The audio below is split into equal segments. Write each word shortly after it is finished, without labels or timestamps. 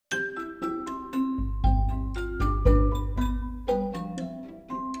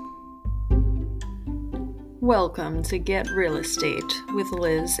Welcome to Get Real Estate with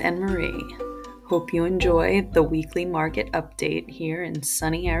Liz and Marie. Hope you enjoy the weekly market update here in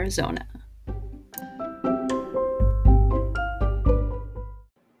sunny Arizona.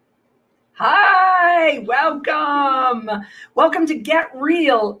 Hi, welcome. Welcome to Get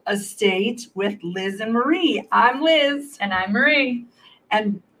Real Estate with Liz and Marie. I'm Liz. And I'm Marie.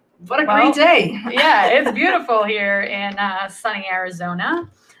 And what a great day. Yeah, it's beautiful here in sunny Arizona.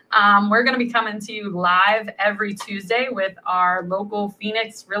 We're going to be coming to you live every Tuesday with our local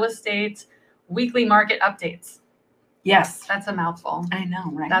Phoenix real estate weekly market updates. Yes. That's a mouthful. I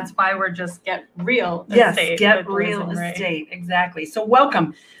know, right? That's why we're just Get Real Yes, Estate. Get Real Estate. Exactly. So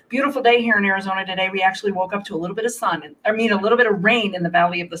welcome. Beautiful day here in Arizona today. We actually woke up to a little bit of a little bit of rain in the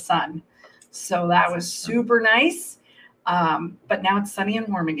Valley of the Sun. So that was super nice. But now it's sunny and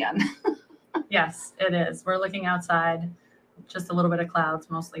warm again. Yes, it is. We're looking outside. Just a little bit of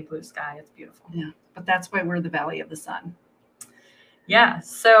clouds, mostly blue sky. It's beautiful. Yeah, but that's why we're the Valley of the Sun. Yeah,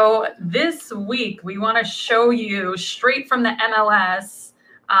 so this week we want to show you straight from the MLS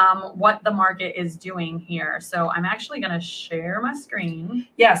what the market is doing here. So I'm actually going to share my screen.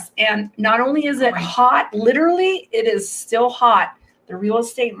 Yes, and not only is it hot, literally, it is still hot. The real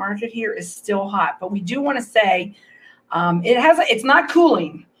estate market here is still hot, but we do want to say it's not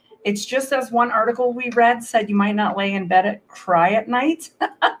cooling. It's just as one article we read said, you might not lay in bed and cry at night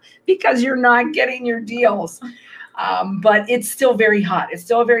because you're not getting your deals. But it's still very hot. It's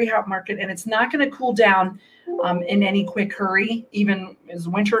still a very hot market, and it's not going to cool down in any quick hurry, even as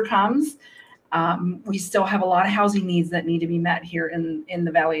winter comes. We still have a lot of housing needs that need to be met here in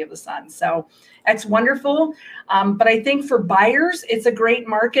the Valley of the Sun. So it's wonderful. But I think for buyers, it's a great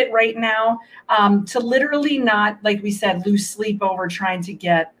market right now to literally not, like we said, lose sleep over trying to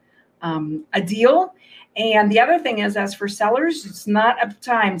get a deal. And the other thing is, as for sellers, it's not a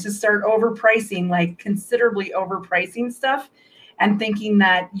time to start overpricing, like considerably overpricing stuff and thinking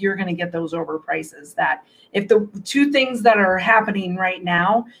that you're going to get those overprices. That if the two things that are happening right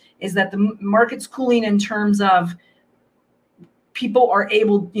now is that the market's cooling in terms of people are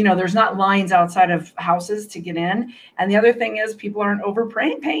able, there's not lines outside of houses to get in. And the other thing is people aren't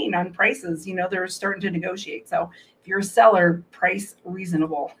overpaying on prices. They're starting to negotiate. So if you're a seller, price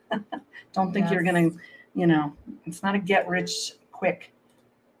reasonable. Don't think you're going to, it's not a get rich quick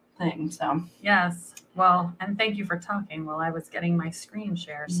thing. So yes. Well, and thank you for talking while I was getting my screen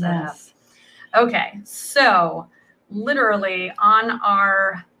share set up. Yes. Okay. So literally on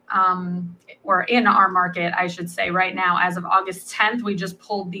our or in our market, I should say right now, as of August 10th, we just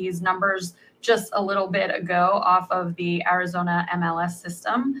pulled these numbers just a little bit ago off of the Arizona MLS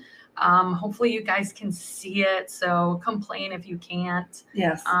system. Hopefully you guys can see it. So complain if you can't.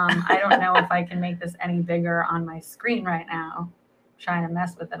 Yes. I don't know if I can make this any bigger on my screen right now. Trying to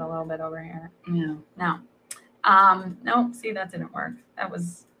mess with it a little bit over here. Yeah. No, see, that didn't work. That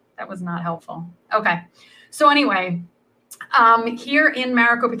was not helpful. Okay. So anyway, here in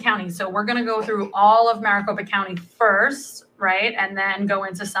Maricopa County, so we're going to go through all of Maricopa County first, right? And then go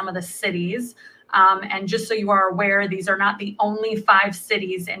into some of the cities. And just so you are aware, these are not the only 5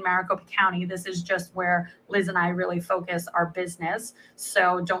 cities in Maricopa County. This is just where Liz and I really focus our business.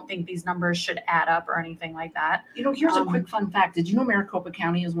 So don't think these numbers should add up or anything like that. Here's a quick fun fact. Did you know Maricopa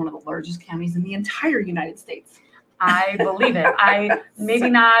County is one of the largest counties in the entire United States? I believe it. Maybe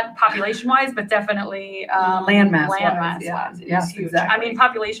not population-wise, but definitely landmass-wise. It's huge. Exactly. I mean,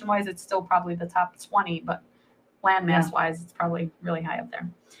 population-wise, it's still probably the top 20, but landmass-wise, it's probably really high up there.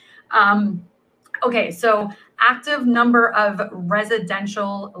 Okay, so active number of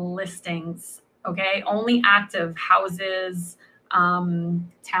residential listings, okay? Only active houses,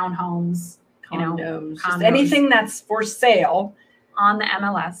 townhomes, condos. Just anything that's for sale. On the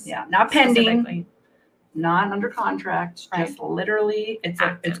MLS. Yeah, not pending, not under contract, right. Just literally it's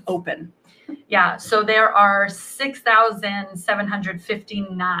open. Yeah, so there are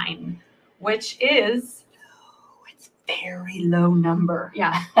 6,759, which is... it's a very low number.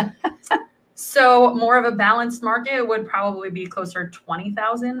 Yeah. So more of a balanced market would probably be closer to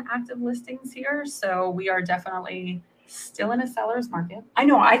 20,000 active listings here. So we are definitely still in a seller's market. I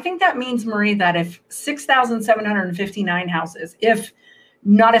know. I think that means, Marie, that if 6,759 houses, if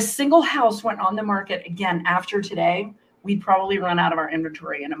not a single house went on the market again after today, we'd probably run out of our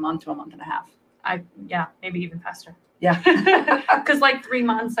inventory in a month to a month and a half. Yeah, maybe even faster. Yeah. Because like 3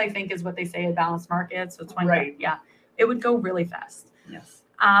 months, I think, is what they say a balanced market. So it's right. Yeah, it would go really fast. Yes.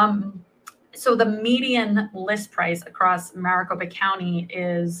 So the median list price across Maricopa County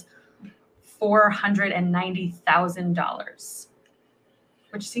is $490,000.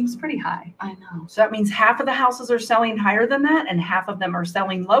 which seems pretty high. I know. So that means half of the houses are selling higher than that and half of them are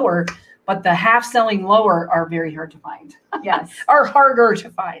selling lower, but the half selling lower are very hard to find. Yes. Are harder to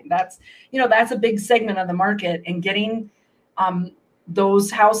find. That's, that's a big segment of the market, and getting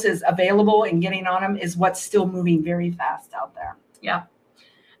those houses available and getting on them is what's still moving very fast out there. Yeah.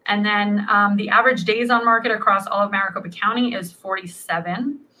 And then the average days on market across all of Maricopa County is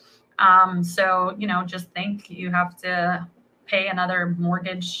 47. So, just think you have to pay another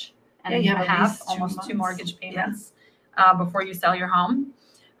mortgage and you have at least almost 2 months. mortgage payments before you sell your home.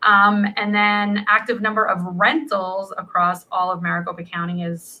 And then active number of rentals across all of Maricopa County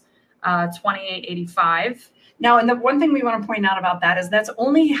is 2885. Now, and the one thing we want to point out about that is that's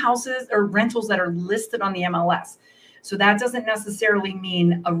only houses or rentals that are listed on the MLS. So that doesn't necessarily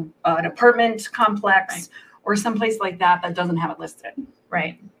mean an apartment complex or someplace like that doesn't have it listed.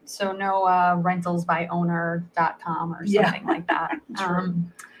 Right. So no rentalsbyowner.com or something like that.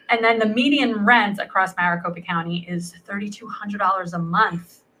 And then the median rent across Maricopa County is $3,200 a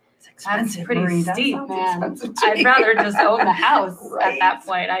month. It's expensive. That's pretty Marie. steep, That man. expensive to I'd me. rather just own the house Right. at that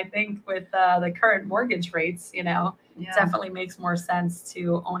point. I think with the current mortgage rates, Yeah. definitely makes more sense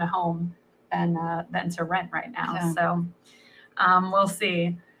to own a home than to rent right now. Yeah. So we'll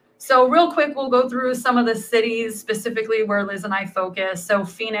see. So real quick, we'll go through some of the cities specifically where Liz and I focus. So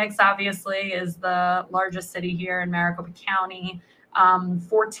Phoenix, obviously, is the largest city here in Maricopa County.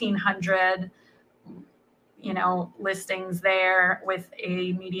 1,400, listings there with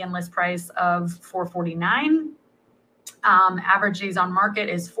a median list price of $449. Average days on market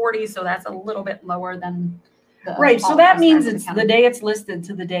is 40, so that's a little bit lower than Right. So all that across means Maricopa it's County. the day it's listed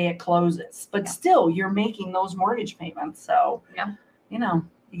to the day it closes, but still you're making those mortgage payments. So, Yeah.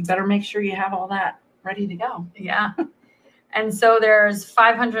 You better make sure you have all that ready to go. Yeah. And so there's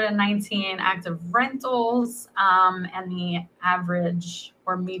 519 active rentals, and the average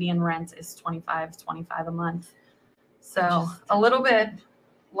or median rent is $25 a month. So a little bit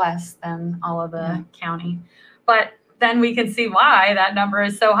less than all of the county. But then we can see why that number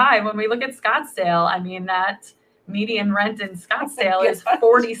is so high when we look at Scottsdale. I mean, that median rent in Scottsdale is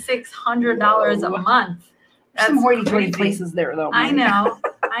 $4,600 a month. There's some hoity-toity crazy. places there, though. I know.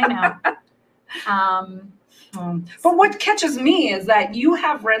 But what catches me is that you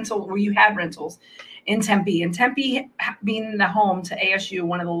had rentals in Tempe, and Tempe being the home to ASU,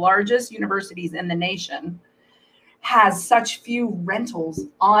 one of the largest universities in the nation, has such few rentals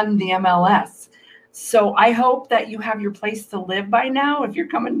on the MLS. So I hope that you have your place to live by now if you're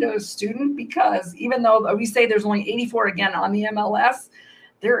coming to a student, because even though we say there's only 84 again on the MLS,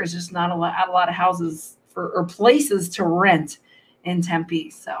 there is just not a lot of houses or places to rent in Tempe.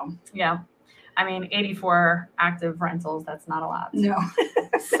 So yeah. I mean, 84 active rentals, that's not a lot. no.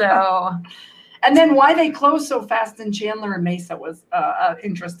 So, And then why they closed so fast in Chandler and Mesa was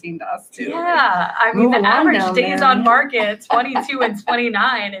interesting to us too. yeah, I mean, Move the along average down days there. on market, 22 and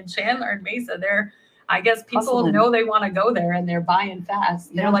 29 in Chandler and Mesa. I guess people Hustling. know they want to go there and they're buying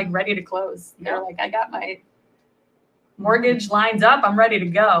fast. They're Yeah. like ready to close. Yeah. They're like, I got my mortgage lined up. I'm ready to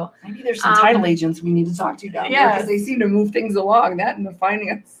go. Maybe there's some title agents we need to talk to down there, yes. because they seem to move things along, that and the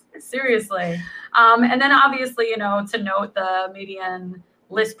finance. Seriously. And then obviously, to note the median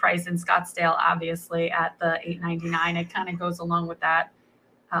list price in Scottsdale, obviously at the $899, it kind of goes along with that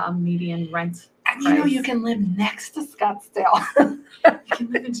median rent. And price. you can live next to Scottsdale. You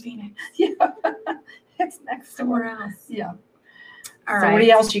can live in Phoenix. Yeah. It's next Somewhere door. else. Yeah. All So right. what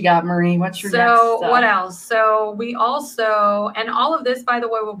else you got, Marie? What's your next So stuff? what else? So we also, and all of this, by the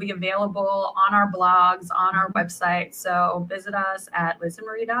way, will be available on our blogs, on our website. So visit us at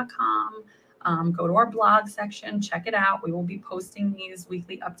lizandmarie.com. Go to our blog section, check it out. We will be posting these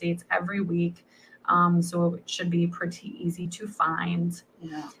weekly updates every week. So it should be pretty easy to find.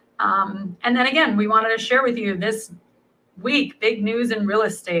 Yeah. And then again, we wanted to share with you this week, big news in real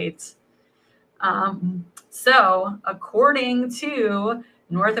estate. So according to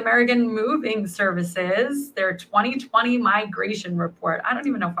North American Moving Services, their 2020 migration report. I don't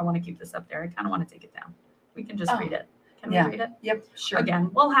even know if I want to keep this up there. I kind of want to take it down. We can just read it. Can we read it? Yep. Sure.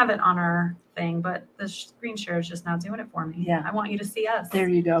 Again, we'll have it on our thing, but the screen share is just not doing it for me. Yeah. I want you to see us. There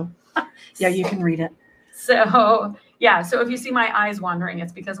you go. Yeah, you can read it. So yeah, so if you see my eyes wandering,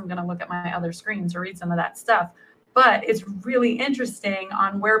 it's because I'm going to look at my other screen to read some of that stuff. But it's really interesting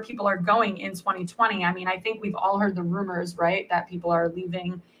on where people are going in 2020. I mean, I think we've all heard the rumors, right, that people are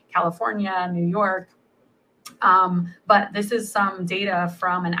leaving California, New York. But this is some data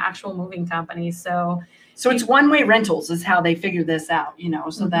from an actual moving company. So it's one-way rentals is how they figure this out,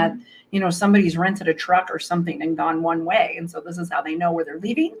 so that, somebody's rented a truck or something and gone one way. And so this is how they know where they're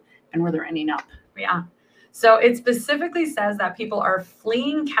leaving and where they're ending up. yeah. So it specifically says that people are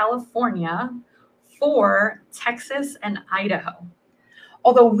fleeing California for Texas and Idaho.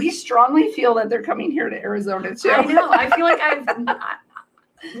 Although we strongly feel that they're coming here to Arizona too. I know. I feel like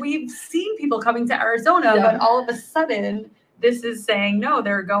we've seen people coming to Arizona, Yeah. but all of a sudden this is saying, no,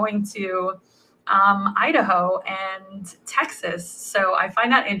 they're going to Idaho and Texas. So I find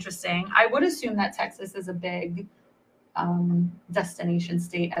that interesting. I would assume that Texas is a big destination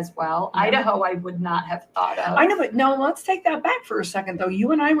state as well. Yeah. Idaho, I would not have thought of. I know, but no, let's take that back for a second though.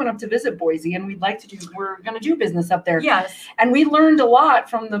 You and I went up to visit Boise and we're going to do business up there. Yes. And we learned a lot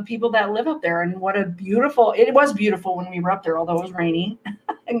from the people that live up there, and what a beautiful, it was beautiful when we were up there, although it was rainy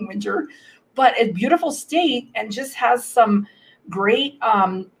in winter, but a beautiful state and just has some great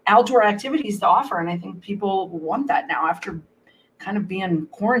outdoor activities to offer. And I think people want that now after kind of being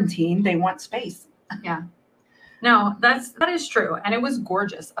quarantined. They want space. Yeah. No, that is true. And it was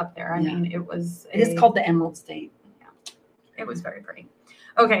gorgeous up there. I Yeah. mean, it was. It is called the Emerald State. It was very pretty.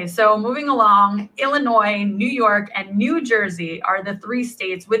 Okay, so moving along, Illinois, New York, and New Jersey are the 3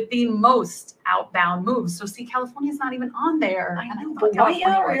 states with the most outbound moves. So see, California's not even on there. I know, thought but why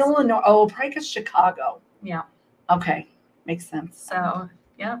California was. Illinois? Oh, probably because Chicago. Yeah. Okay, makes sense. So,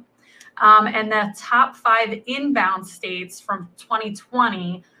 yeah. And the top 5 inbound states from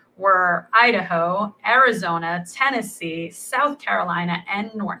 2020 were Idaho, Arizona, Tennessee, South Carolina, and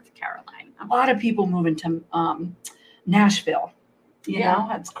North Carolina. A lot of people moving to Nashville. You Yeah. know,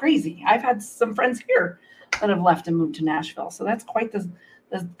 that's crazy. I've had some friends here that have left and moved to Nashville. So that's quite the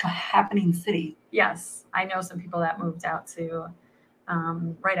happening city. Yes, I know some people that moved out to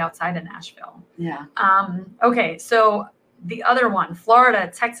right outside of Nashville. Yeah. Okay, so the other one, Florida,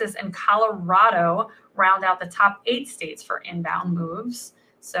 Texas, and Colorado round out the top 8 states for inbound moves.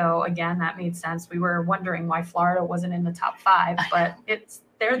 So again, that made sense. We were wondering why Florida wasn't in the top 5, but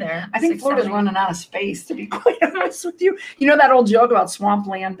they're there. I think 6, Florida's 7, running out of space, to be quite honest with you. You know that old joke about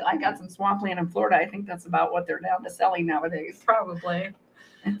swampland? I got some swampland in Florida. I think that's about what they're down to selling nowadays. probably.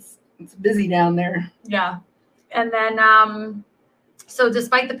 It's busy down there. Yeah. And then, so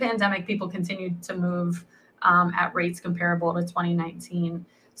despite the pandemic, people continued to move at rates comparable to 2019.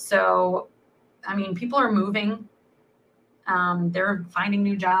 So, I mean, people are moving. They're finding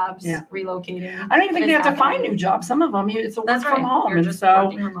new jobs, Yeah. relocating. I don't even think they have It's to find happening. new jobs. Some of them, it's a work That's from right. home, You're and just so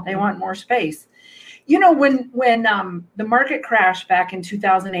working remotely. they want more space. You know, when the market crashed back in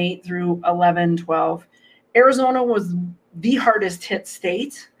 2008 through 11, 12, Arizona was the hardest hit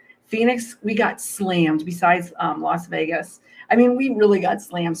state. Phoenix, we got slammed besides Las Vegas. I mean, we really got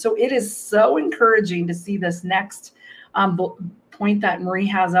slammed. So it is so encouraging to see this next point that Marie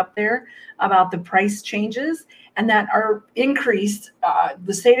has up there about the price changes, and that are increased.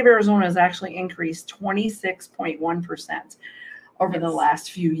 The state of Arizona has actually increased 26.1% over the Yes.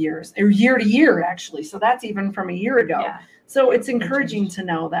 last few years, or year to year, actually. So that's even from a year ago. Yeah. So it's encouraging to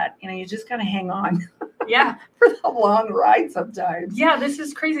know that, you know, you just got to hang on Yeah. for the long ride sometimes. Yeah, this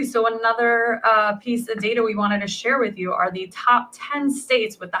is crazy. So another piece of data we wanted to share with you are the top 10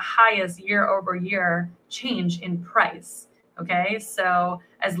 states with the highest year-over-year change in price. Okay, so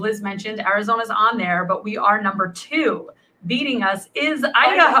as Liz mentioned, Arizona's on there, but we are number 2. Beating us is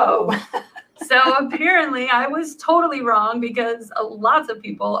Idaho. So apparently I was totally wrong, because lots of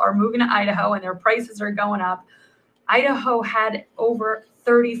people are moving to Idaho and their prices are going up. Idaho had over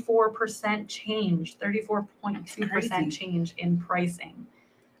 34% change, 34.2% change in pricing.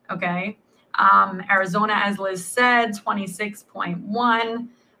 Okay. Arizona, as Liz said, 26.1.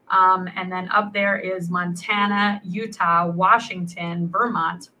 And then up there is Montana, Utah, Washington,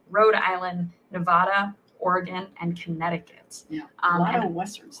 Vermont, Rhode Island, Nevada, Oregon, and Connecticut. Yeah, a lot and of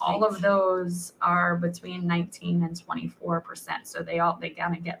Western states. all of those are between 19 and 24%. So they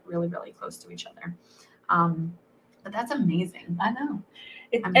kind of get really, really close to each other. But that's amazing. I know.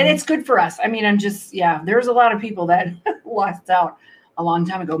 I mean- And it's good for us. I mean, there's a lot of people that lost out a long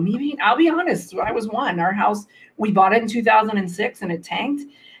time ago. Maybe, I'll be honest, I was one. Our house, we bought it in 2006 and it tanked.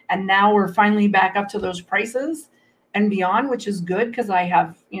 And now we're finally back up to those prices and beyond, which is good, because I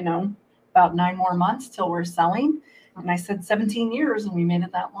have, about 9 more months till we're selling. And I said 17 years and we made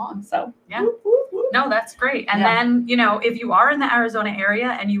it that long. So Yeah. whoop, whoop, whoop. No, that's great. And Yeah. then, if you are in the Arizona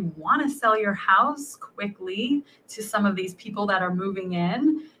area and you want to sell your house quickly to some of these people that are moving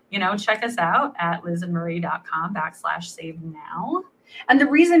in, check us out at lizandmarie.com/save-now. And the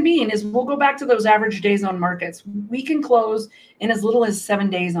reason being is we'll go back to those average days on markets. We can close in as little as 7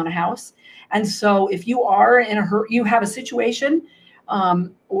 days on a house. And so if you are in a hurry, you have a situation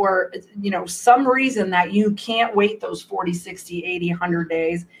or, some reason that you can't wait those 40, 60, 80, 100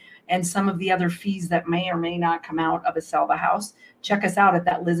 days, and some of the other fees that may or may not come out of a sell of a house, check us out at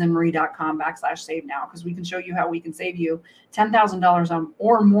that lizandmarie.com/save now, because we can show you how we can save you $10,000 on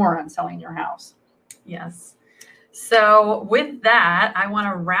or more on selling your house. Yes. So with that, I want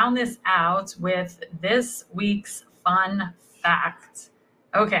to round this out with this week's fun fact.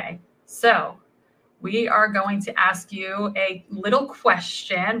 Okay, so we are going to ask you a little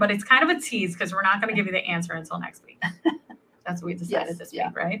question, but it's kind of a tease because we're not going to give you the answer until next week. That's what we decided this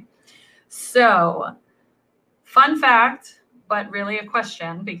week, right? So, fun fact, but really a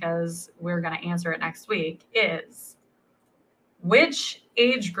question because we're going to answer it next week, is which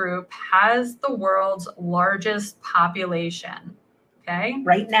age group has the world's largest population? Okay.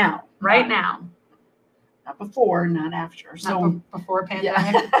 Right now. Right now. Not before, not after. So before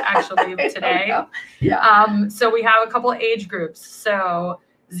pandemic, actually today. Yeah. So we have a couple of age groups. So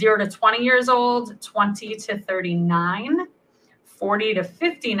 0 to 20 years old, 20 to 39, 40 to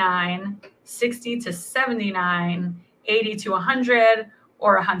 59, 60 to 79, 80 to 100,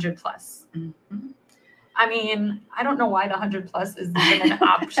 or 100 plus. Mm-hmm. I mean, I don't know why the 100 plus is even an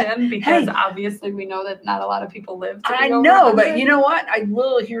option because obviously we know that not a lot of people live to be over 100. But you know what?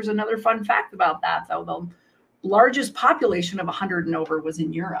 Here's another fun fact about that, though. The largest population of 100 and over was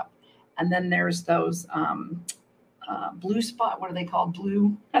in Europe. And then there's those blue spot. What are they called?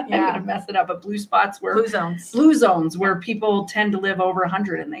 Blue. I'm going to mess it up. But blue spots where blue zones where people tend to live over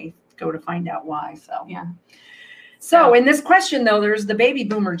 100 and they go to find out why. So, yeah. So in this question, though, there's the baby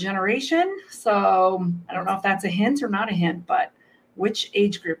boomer generation. So I don't know if that's a hint or not a hint, but which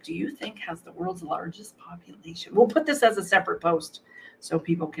age group do you think has the world's largest population? We'll put this as a separate post so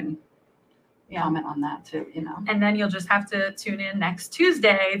people can comment on that too, And then you'll just have to tune in next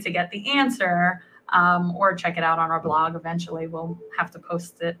Tuesday to get the answer, or check it out on our blog. Eventually, we'll have to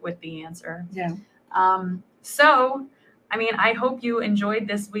post it with the answer. Yeah. So, I mean, I hope you enjoyed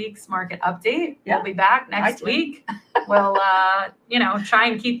this week's market update. Yeah. We'll be back next week. We'll, try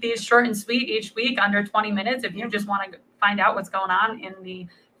and keep these short and sweet each week, under 20 minutes. If you just want to find out what's going on in the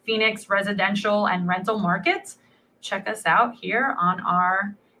Phoenix residential and rental markets, check us out here on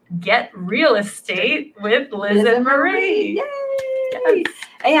our Get Real Estate with Liz and Marie. Yay!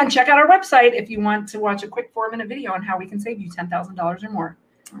 And check out our website if you want to watch a quick 4-minute video on how we can save you $10,000 or more.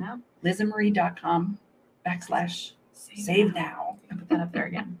 Yeah. lizandmarie.com/save now. I put that up there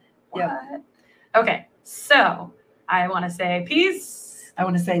again. Yeah. Okay, so I want to say peace. I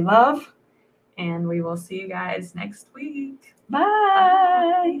want to say love. And we will see you guys next week.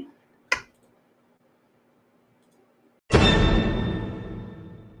 Bye.